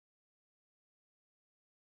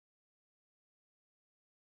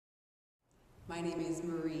My name is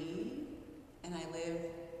Marie, and I live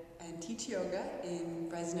and teach yoga in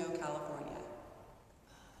Fresno, California.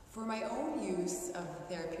 For my own use of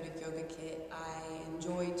the Therapeutic Yoga Kit, I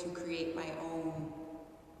enjoy to create my own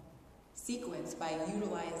sequence by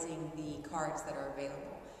utilizing the cards that are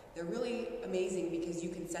available. They're really amazing because you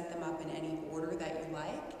can set them up in any order that you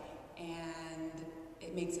like, and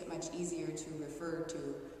it makes it much easier to refer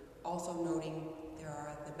to. Also noting there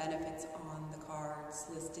are the benefits on the cards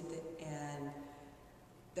listed, and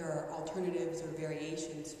there are alternatives or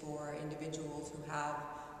variations for individuals who have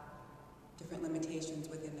different limitations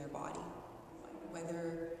within their body.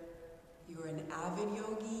 Whether you're an avid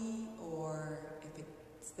yogi or if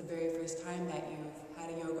it's the very first time that you've had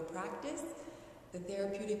a yoga practice, the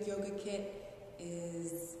Therapeutic Yoga Kit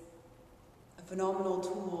is a phenomenal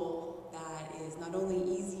tool that is not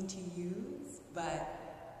only easy to use, but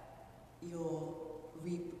you'll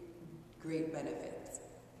reap great benefits.